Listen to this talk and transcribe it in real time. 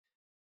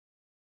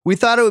We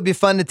thought it would be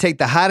fun to take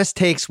the hottest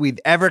takes we've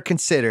ever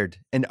considered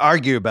and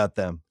argue about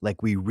them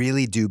like we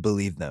really do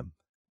believe them.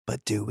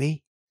 But do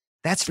we?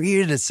 That's for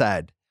you to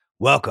decide.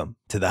 Welcome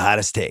to The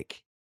Hottest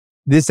Take.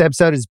 This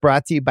episode is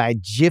brought to you by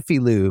Jiffy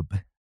Lube.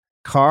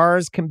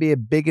 Cars can be a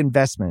big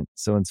investment,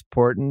 so it's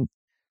important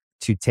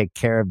to take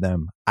care of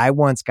them. I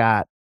once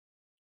got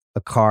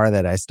a car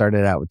that I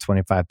started out with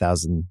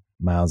 25,000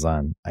 miles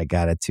on. I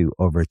got it to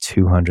over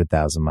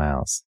 200,000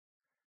 miles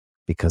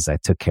because I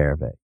took care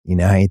of it. You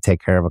know how you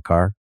take care of a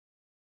car?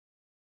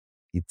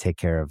 You take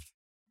care of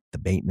the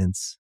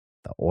maintenance,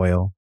 the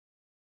oil,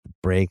 the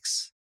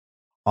brakes,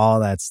 all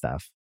that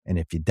stuff. And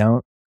if you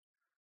don't,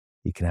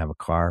 you can have a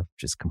car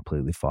just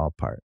completely fall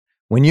apart.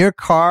 When your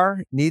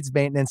car needs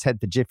maintenance,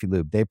 head to Jiffy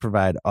Lube. They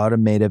provide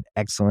automotive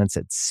excellence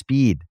at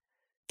speed.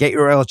 Get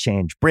your oil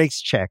change, brakes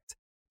checked,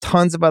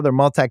 tons of other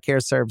multi-care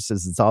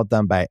services. It's all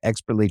done by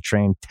expertly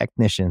trained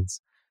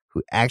technicians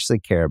who actually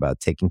care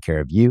about taking care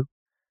of you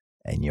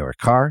and your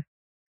car.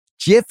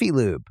 Jiffy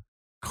Lube,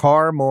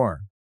 car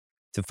more.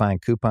 To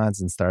find coupons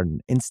and start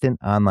an instant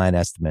online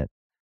estimate,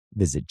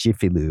 visit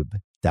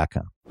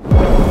jiffylube.com.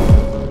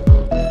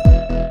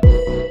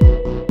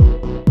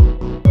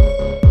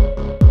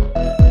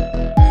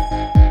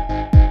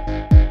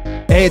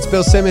 Hey, it's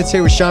Bill Simmons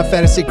here with Sean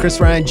Fantasy,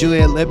 Chris Ryan,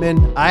 Juliet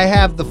Littman. I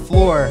have the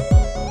floor.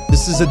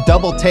 This is a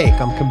double take.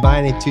 I'm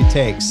combining two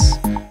takes.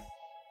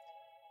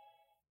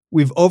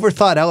 We've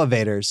overthought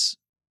elevators.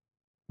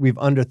 We've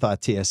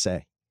underthought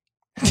TSA.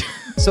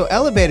 So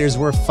elevators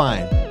were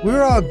fine. We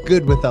were all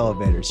good with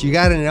elevators. You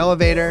got in an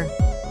elevator,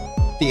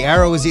 the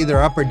arrow was either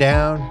up or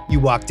down. You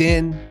walked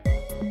in,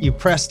 you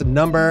pressed a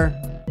number.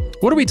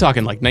 What are we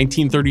talking, like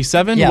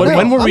 1937? Yeah,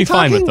 when were we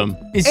fine with them?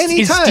 Is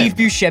Steve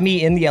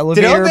Buscemi in the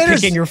elevator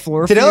picking your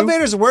floor for Did you?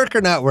 elevators work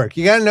or not work?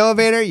 You got an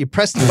elevator, you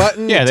pressed the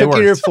button, Yeah, it they took you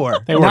to your worked. floor.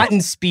 They Not worked.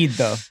 in speed,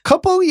 though.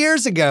 Couple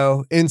years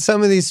ago, in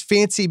some of these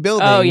fancy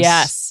buildings, Oh,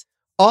 yes.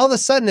 all of a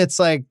sudden it's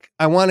like,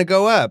 I want to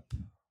go up.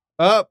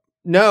 Up.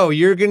 No,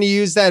 you're going to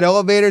use that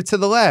elevator to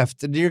the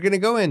left and you're going to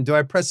go in. Do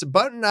I press a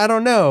button? I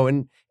don't know.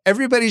 And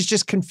everybody's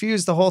just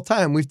confused the whole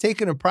time. We've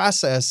taken a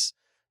process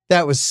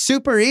that was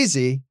super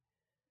easy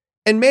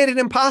and made it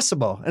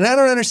impossible. And I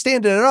don't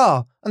understand it at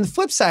all. On the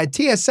flip side,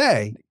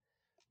 TSA,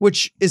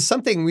 which is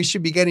something we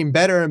should be getting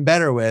better and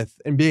better with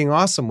and being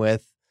awesome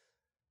with,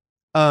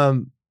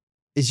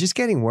 is just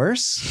getting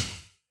worse.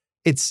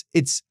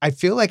 I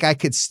feel like I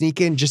could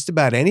sneak in just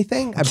about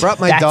anything. I brought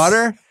my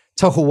daughter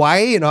to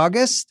Hawaii in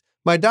August.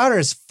 My daughter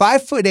is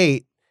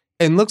 5'8"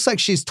 and looks like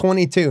she's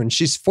 22 and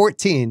she's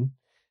 14.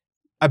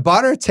 I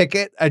bought her a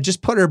ticket. I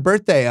just put her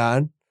birthday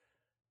on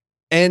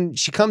and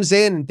she comes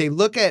in and they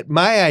look at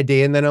my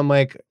ID and then I'm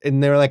like,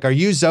 and they're like, are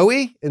you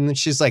Zoe? And then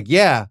she's like,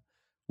 yeah.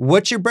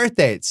 What's your birth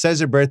date? It says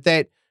her birth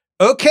date.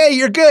 Okay,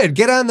 you're good.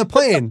 Get on the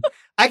plane.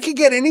 I could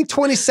get any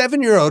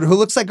 27-year-old who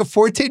looks like a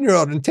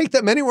 14-year-old and take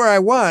them anywhere I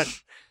want.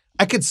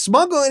 I could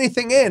smuggle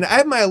anything in. I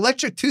have my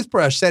electric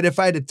toothbrush that if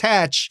I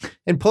detach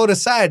and pull it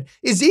aside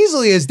is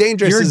easily as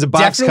dangerous as a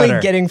box cutter. You're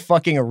definitely getting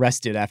fucking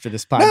arrested after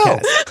this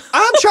podcast. No,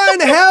 I'm trying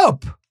to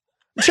help.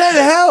 I'm trying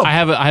to help. I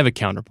have a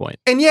counterpoint.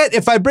 And yet,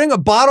 if I bring a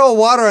bottle of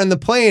water on the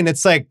plane,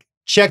 it's like,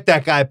 check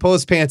that guy, pull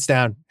his pants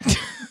down.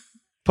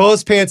 Pull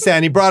his pants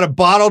down. He brought a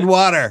bottled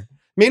water.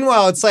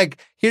 Meanwhile, it's like,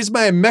 here's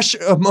my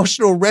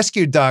emotional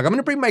rescue dog. I'm going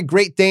to bring my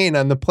Great Dane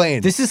on the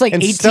plane. This is like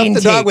and 18 stuff the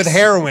takes. dog with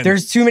heroin.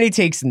 There's too many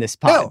takes in this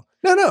pod.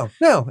 No.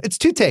 It's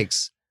two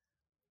takes.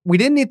 We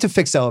didn't need to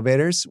fix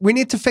elevators. We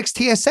need to fix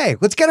TSA.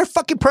 Let's get our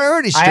fucking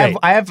priorities straight.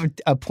 I have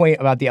a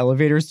point about the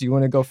elevators. Do you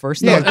want to go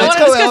first? Yeah, let's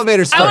go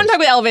elevators first. I want to talk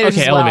about elevators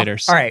Okay, as well.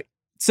 elevators. All right.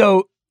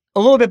 So a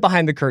little bit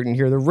behind the curtain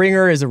here. The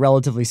Ringer is a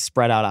relatively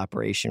spread out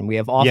operation. We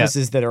have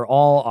offices that are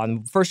all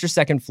on first or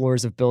second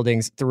floors of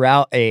buildings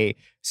throughout a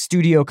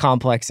studio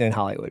complex in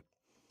Hollywood.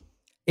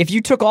 If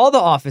you took all the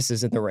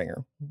offices in the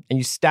Ringer and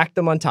you stacked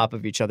them on top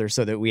of each other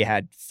so that we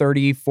had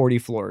 30, 40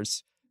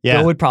 floors,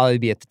 Bill would probably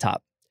be at the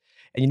top.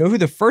 And you know who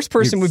the first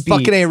person would be?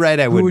 Fucking A right,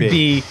 I would be.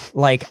 be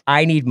Like,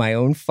 I need my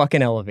own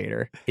fucking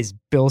elevator, is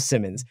Bill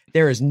Simmons.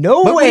 There is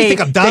no What, way you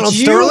think I'm Donald that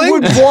Sterling? you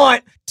would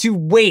want to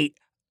wait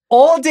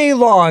all day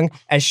long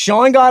as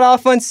Sean got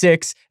off on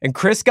 6 and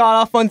Chris got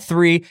off on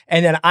 3,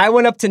 and then I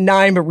went up to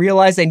 9 but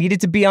realized I needed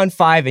to be on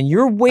 5, and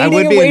you're waiting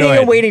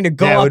and waiting to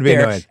go up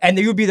there. Annoyed. And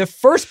then you would be the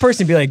first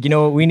person to be like, you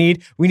know what we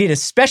need? We need a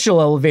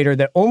special elevator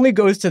that only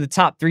goes to the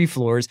top 3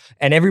 floors,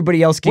 and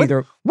everybody else can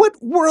either... What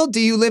world do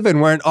you live in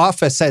where an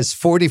office has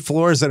 40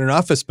 floors in an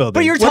office building?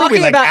 But you're What are we,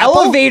 talking like about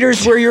Apple?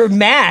 elevators where you're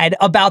mad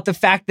about the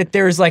fact that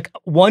there's like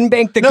one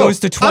bank that goes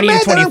to 20 I'm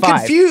and mad that 25. I'm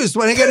confused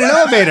when I get an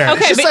elevator.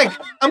 Okay, It's just like,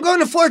 I'm going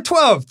to floor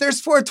 12. There's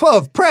floor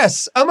 12.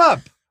 Press. I'm up.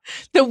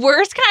 The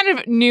worst kind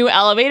of new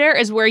elevator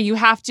is where you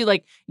have to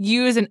like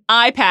use an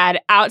iPad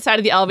outside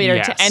of the elevator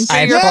Yes. to enter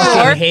I your fucking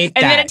floor, hate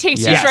and then that. it takes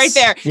Yes. you right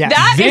there. Yeah.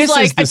 That This is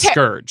like is the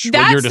scourge,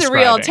 what you're That's the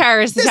real describing.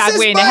 terrorist This attack is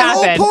waiting my to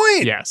happen. whole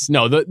point. Yes.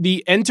 No,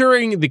 the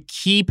entering the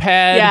keypad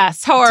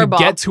Yes, horrible.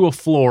 to get to a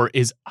floor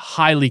is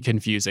highly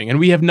confusing. And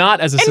we have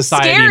not as a And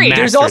society scary. mastered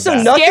There's also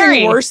that. nothing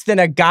Scary. worse than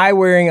a guy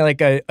wearing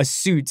like a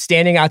suit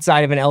standing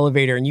outside of an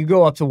elevator, and you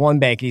go up to one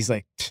bank and he's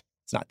like,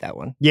 It's not that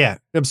one. Yeah,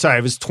 I'm sorry.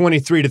 It was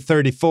 23 to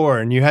 34,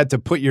 and you had to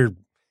put your...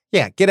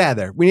 Yeah, get out of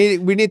there. We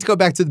need to go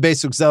back to the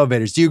basics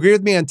elevators. Do you agree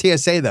with me on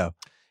TSA, though?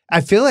 I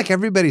feel like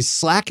everybody's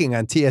slacking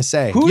on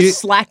TSA. Who's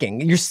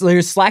slacking? You're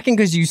slacking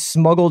because you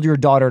smuggled your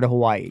daughter to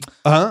Hawaii.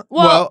 Uh-huh.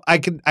 Well, I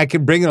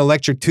could bring an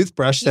electric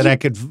toothbrush that I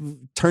could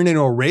turn into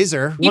a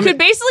razor. You could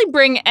basically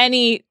bring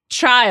any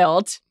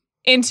child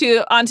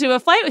onto a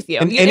flight with you.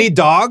 And any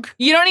dog?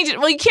 You don't need to.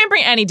 Well, you can't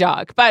bring any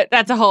dog, but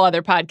that's a whole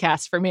other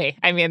podcast for me.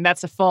 I mean,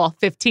 that's a full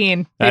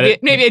 15,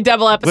 maybe a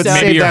double episode.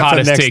 Maybe your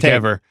hottest take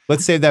ever.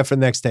 Let's save that for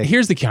the next take.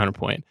 Here's the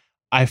counterpoint.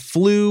 I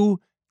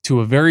flew to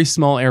a very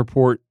small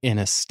airport in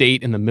a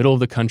state in the middle of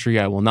the country.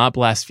 I will not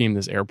blaspheme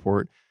this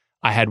airport.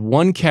 I had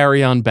one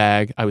carry-on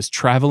bag. I was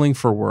traveling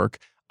for work.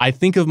 I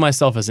think of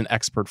myself as an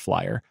expert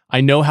flyer.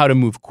 I know how to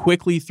move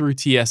quickly through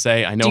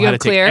TSA. I know how to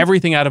take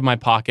everything out of my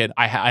pocket.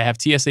 I have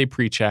TSA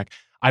pre-check.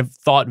 I've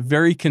thought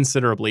very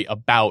considerably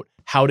about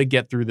how to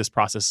get through this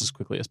process as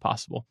quickly as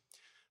possible.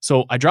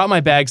 So I drop my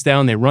bags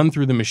down. They run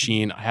through the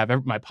machine.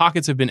 My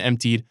pockets have been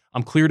emptied.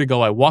 I'm clear to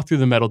go. I walk through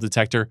the metal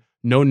detector.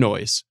 No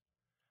noise.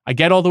 I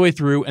get all the way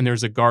through, and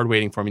there's a guard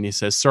waiting for me, and he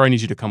says, "Sir, I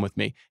need you to come with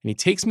me." And he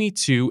takes me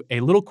to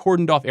a little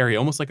cordoned off area,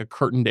 almost like a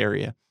curtained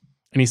area.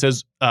 And he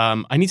says,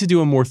 I need to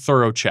do a more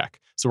thorough check.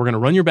 So we're going to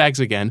run your bags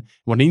again.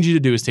 What I need you to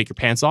do is take your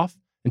pants off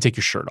and take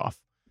your shirt off.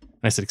 And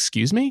I said,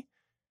 "Excuse me?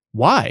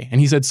 Why?" And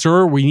he said,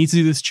 "Sir, we need to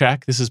do this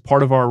check. This is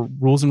part of our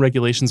rules and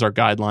regulations, our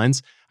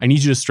guidelines. I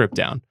need you to strip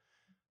down."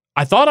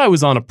 I thought I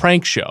was on a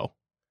prank show,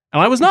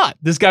 and I was not.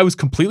 This guy was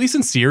completely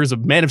sincere. As a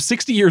man of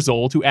 60 years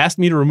old who asked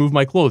me to remove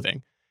my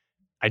clothing.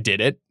 I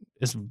did it.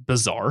 It's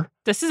bizarre.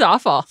 This is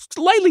awful.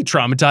 Slightly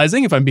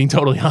traumatizing, if I'm being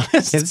totally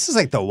honest. Yeah, this is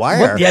like The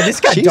Wire. Yeah,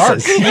 this got dark.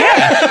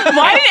 Yeah.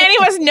 Why didn't any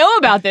of us know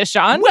about this,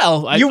 Sean?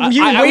 Well, you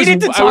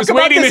waited to talk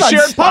about this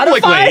share it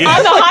publicly.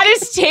 On the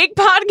Hottest Take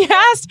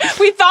podcast?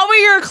 We thought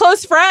we were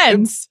close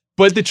friends.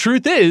 But the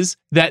truth is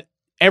that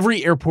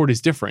every airport is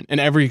different and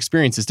every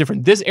experience is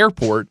different. This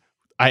airport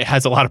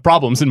has a lot of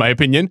problems, in my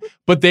opinion,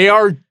 but they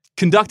are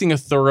conducting a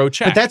thorough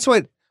check. But that's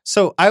what...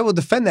 So I will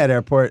defend that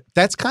airport.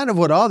 That's kind of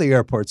what all the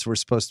airports were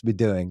supposed to be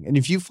doing. And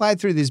if you fly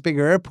through these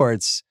bigger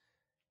airports,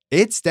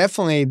 it's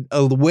definitely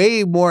a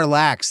way more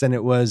lax than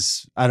it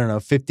was,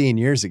 15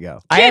 years ago.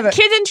 Kids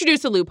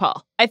introduce a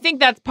loophole. I think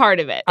that's part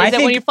of it.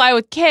 When you fly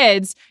with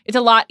kids, it's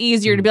a lot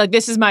easier to be like,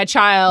 this is my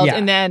child,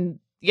 and then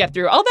get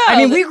through.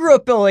 Although, we grew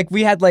up, Bill,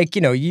 we had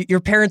your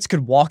parents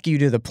could walk you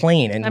to the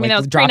plane and that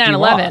was drop you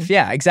 9/11. off.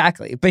 Yeah,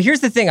 exactly. But here's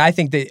the thing. I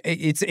think that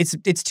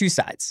it's two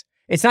sides.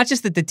 It's not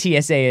just that the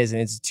TSA as an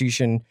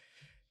institution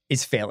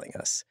is failing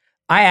us.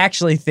 I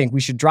actually think we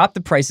should drop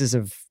the prices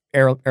of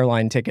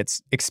airline tickets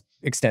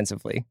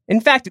extensively. In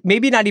fact,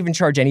 maybe not even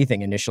charge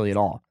anything initially at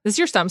all. This is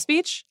your stump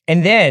speech?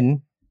 And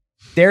then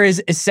there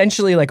is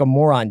essentially like a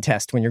moron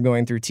test when you're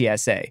going through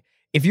TSA.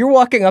 If you're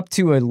walking up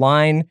to a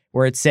line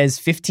where it says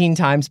 15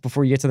 times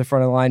before you get to the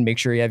front of the line, make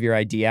sure you have your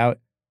ID out.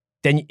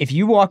 Then if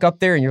you walk up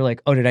there and you're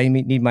like, "Oh, did I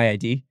need my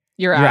ID?"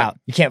 You're out.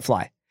 You can't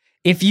fly.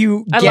 If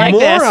you get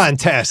moron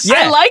test.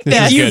 Yeah, I like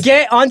this.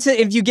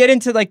 If you get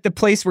into like the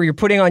place where you're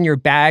putting on your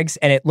bags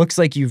and it looks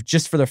like you've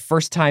just for the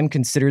first time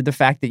considered the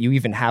fact that you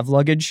even have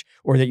luggage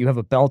or that you have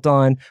a belt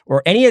on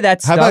or any of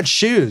that stuff. How about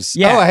shoes?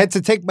 Yeah. Oh, I had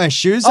to take my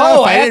shoes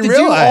off? I didn't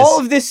realize. Do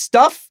all of this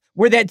stuff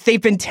that they've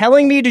been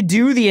telling me to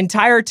do the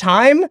entire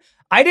time.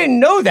 I didn't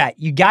know that.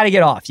 You got to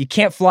get off. You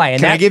can't fly.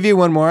 And Can I give you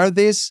one more of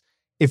these?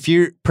 If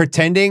you're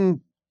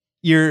pretending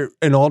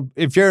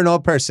if you're an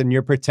old person,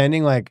 you're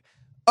pretending like,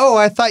 "Oh,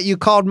 I thought you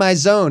called my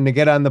zone to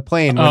get on the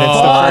plane when it's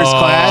the first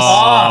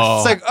class."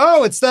 It's like,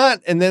 "Oh, it's not."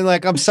 And then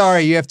like, "I'm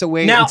sorry, you have to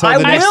wait until the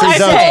next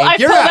zone."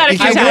 You're out. You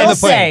can't get on the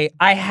plane.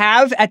 I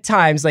have at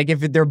times, like if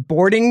they're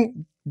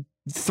boarding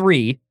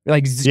 3,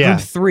 like group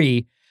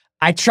 3,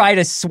 I try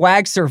to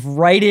swag surf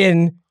right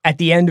in at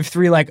the end of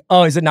 3, like,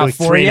 "Oh, is it not like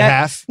 4 yet?"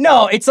 3.5?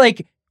 No, it's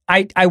like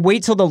I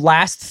wait till the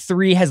last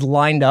 3 has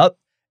lined up,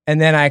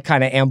 and then I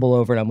kind of amble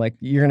over and I'm like,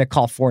 "You're gonna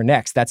call 4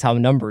 next." That's how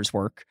numbers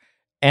work.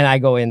 And I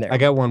go in there. I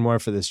got one more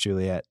for this,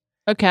 Juliet.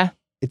 Okay.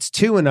 It's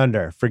 2 and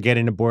under for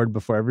getting aboard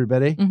before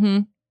everybody.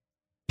 Mm-hmm.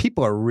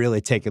 People are really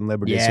taking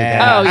liberties with Yeah.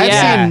 that. Oh, I've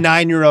yeah. seen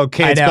 9-year-old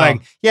kids be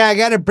like, "Yeah, I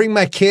got to bring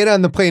my kid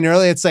on the plane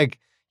early." It's like,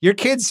 your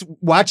kid's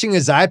watching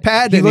his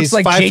iPad He and looks he's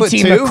like 5'2".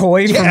 JT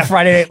McCoy from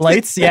Friday Night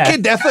Lights. Yeah. The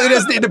kid definitely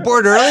doesn't need to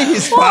board early.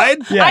 He's fine.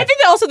 Yeah. I think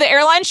that also the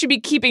airline should be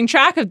keeping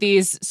track of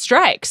these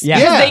strikes. Yeah.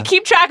 Because they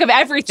keep track of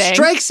everything.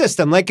 Strike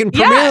system, like in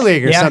Premier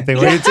League or something,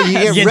 where you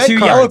get you red get 2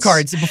 yellow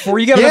cards. Before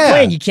you get on the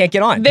plane, you can't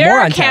get on. There are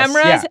Moron test.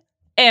 cameras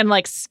and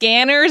like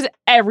scanners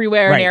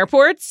everywhere in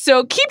airports.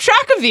 So keep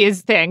track of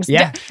these things.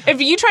 Yeah. If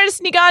you try to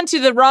sneak onto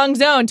the wrong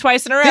zone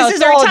twice in a row, This is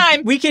third all,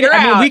 time, we could. you're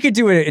out. We could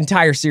do an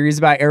entire series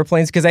about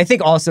airplanes because I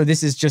think also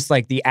this is just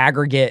like the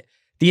aggregate.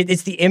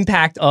 It's the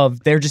impact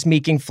of they're just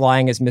making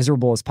flying as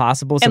miserable as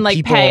possible, so and like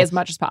people, pay as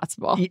much as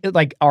possible.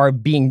 Like are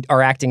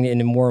acting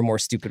in more and more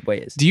stupid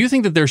ways. Do you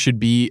think that there should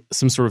be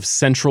some sort of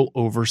central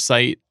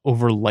oversight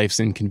over life's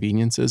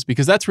inconveniences?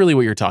 Because that's really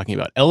what you're talking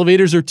about.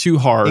 Elevators are too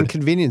hard.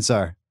 Inconvenience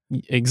are.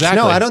 Exactly.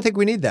 No, I don't think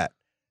we need that.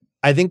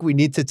 I think we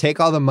need to take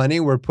all the money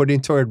we're putting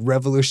toward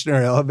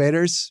revolutionary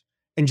elevators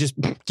and just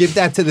give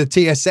that to the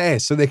TSA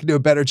so they can do a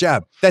better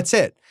job. That's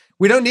it.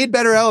 We don't need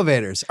better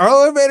elevators. Our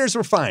elevators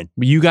were fine.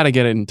 But you got to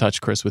get in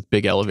touch, Chris, with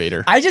Big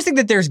Elevator. I just think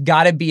that there's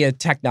got to be a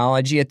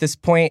technology at this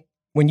point.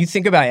 When you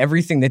think about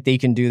everything that they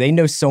can do, they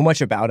know so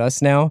much about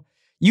us now.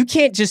 You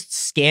can't just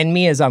scan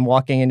me as I'm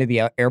walking into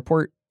the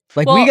airport.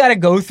 Like, we got to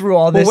go through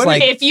all this.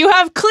 Like, if you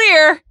have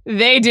Clear,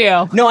 they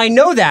do. No, I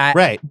know that.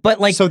 Right.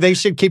 But like, so they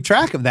should keep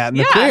track of that in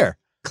the Clear.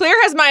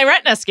 Clear has my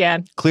retina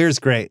scan. Clear's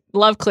great.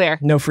 Love Clear.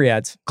 No free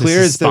ads.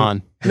 Clear is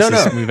Spawn. No.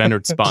 We've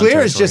entered Spawn. Clear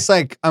territory. is just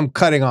like, I'm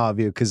cutting all of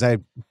you because I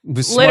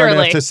was smart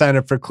enough to sign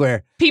up for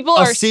Clear.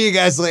 I'll see you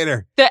guys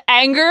later. The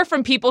anger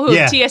from people who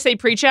have TSA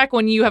pre-check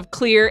when you have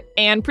Clear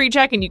and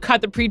pre-check and you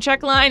cut the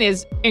pre-check line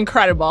is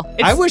incredible.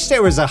 I wish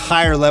there was a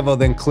higher level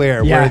than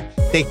Clear where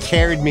they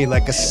carried me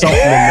like a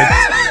supplement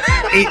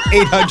with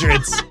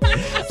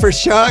 800s. For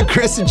Sean,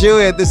 Chris, and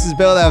Juliet, this is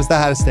Bill. That was the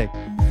hottest take.